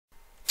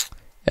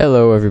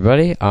Hello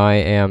everybody, I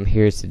am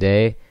here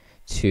today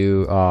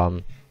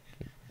to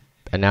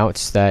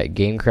announce that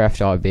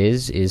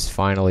Gamecraft.biz is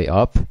finally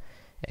up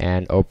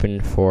and open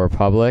for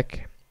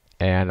public,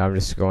 and I'm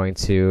just going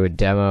to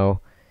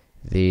demo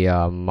the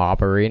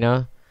mob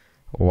arena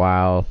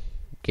while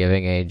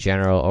giving a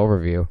general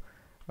overview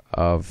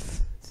of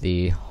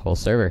the whole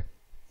server.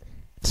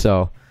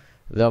 So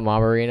the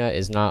mob arena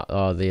is not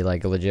the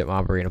legit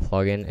mob arena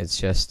plugin, it's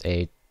just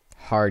a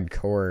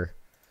hardcore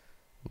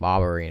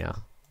mob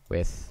arena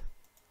with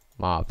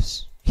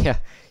mobs.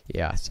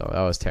 Yeah, so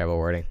that was terrible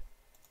wording.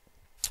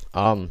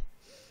 I'm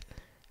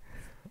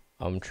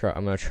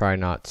gonna try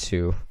not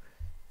to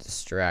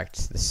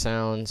distract the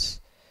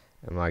sounds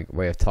and my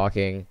way of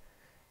talking,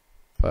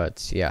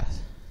 but yeah.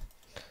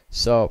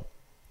 So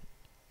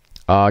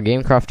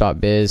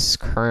Gamecraft.biz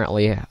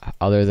currently,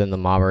 other than the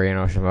mob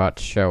arena which I'm about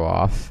to show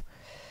off,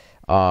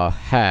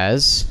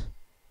 has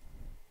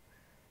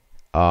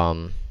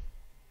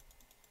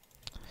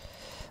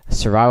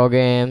survival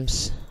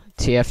games,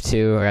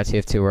 TF2, I got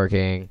TF2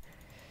 working,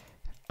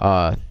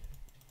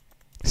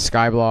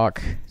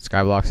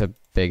 Skyblock's a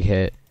big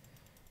hit.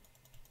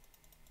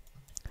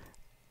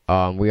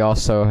 We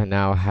also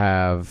now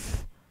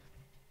have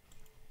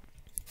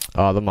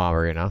the mob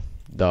arena,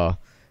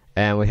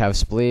 and we have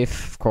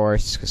spleef, of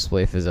course, because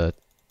spleef is a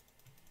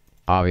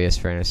obvious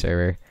for any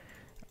server.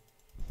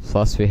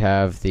 Plus we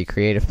have the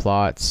creative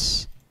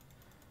plots.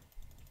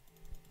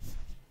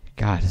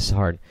 God, this is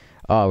hard.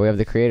 We have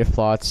the creative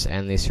plots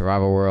and the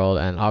survival world,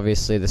 and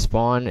obviously the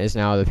spawn is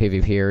now the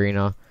PvP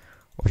arena,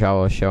 which I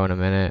will show in a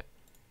minute.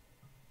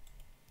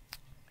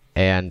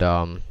 And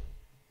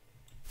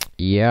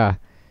yeah.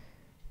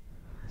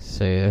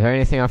 So is there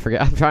anything I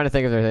forget? I'm trying to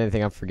think if there's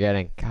anything I'm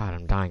forgetting. God,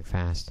 I'm dying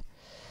fast.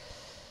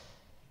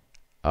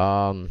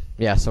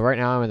 Yeah, so right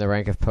now I'm in the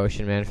rank of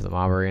Potion Man for the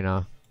mob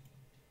arena.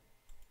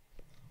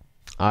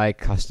 I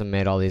custom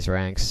made all these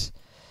ranks.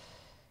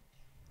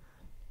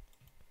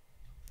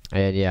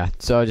 And yeah,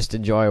 so just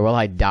enjoy while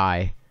I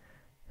die.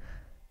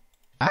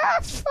 Ah,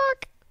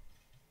 fuck!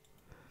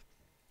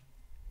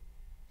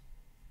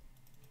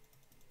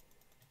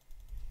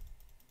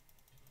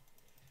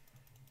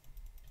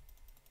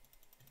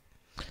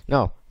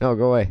 No, go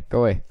away, go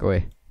away, go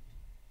away.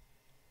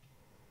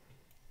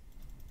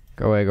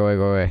 Go away, go away,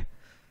 go away.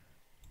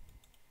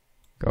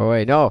 Go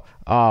away, no!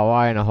 Oh,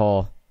 why in a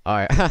hole?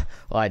 Alright, well,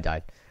 I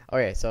died.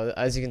 Okay, so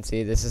as you can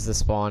see, this is the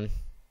spawn.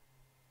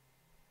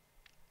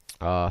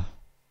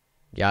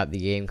 Got the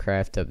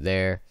Gamecraft up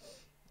there,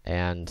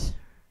 and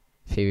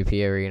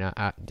PvP arena.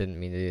 I didn't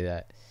mean to do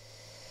that.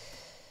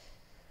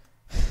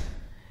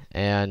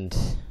 And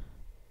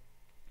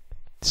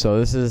so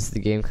this is the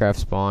Gamecraft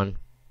spawn,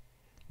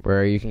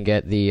 where you can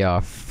get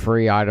the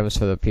free items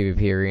for the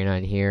PvP arena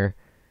in here.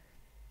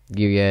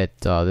 You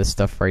get this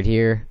stuff right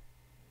here.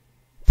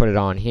 Put it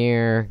on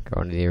here.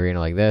 Go into the arena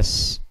like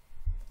this.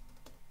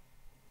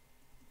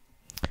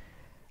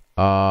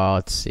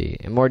 Let's see.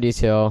 In more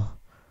detail,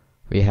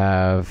 we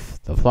have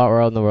the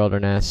plotworld in the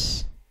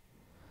wilderness.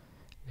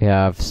 We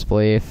have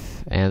spleef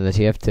and the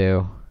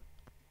TF2.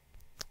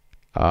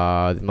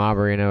 The mob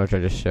arena, which I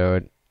just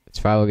showed.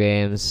 Survival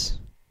games.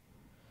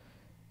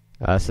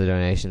 That's the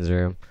donations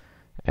room.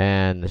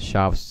 And the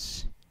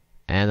shops.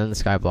 And then the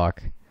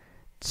skyblock.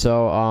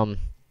 So,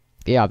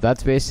 yeah,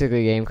 that's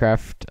basically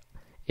Gamecraft.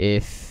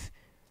 If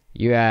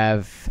you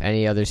have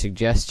any other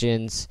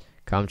suggestions,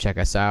 come check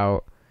us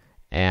out.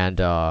 And,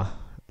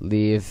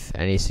 leave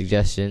any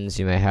suggestions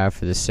you may have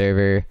for the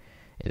server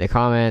in the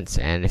comments,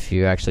 and if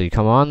you actually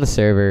come on the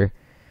server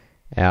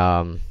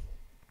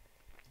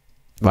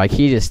like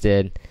he just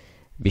did,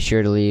 be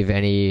sure to leave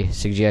any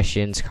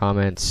suggestions,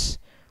 comments,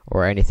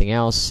 or anything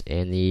else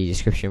in the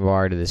description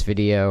bar to this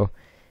video,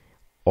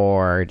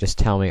 or just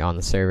tell me on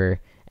the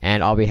server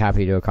and I'll be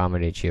happy to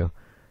accommodate you.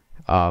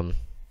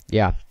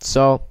 Yeah,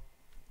 so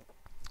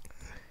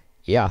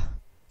yeah,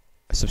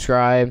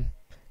 subscribe,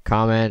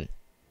 comment,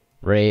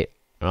 rate,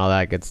 and all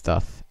that good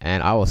stuff.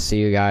 And I will see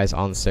you guys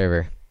on the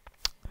server.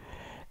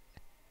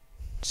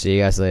 See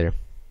you guys later.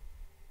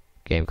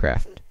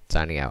 Gamecraft,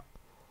 signing out.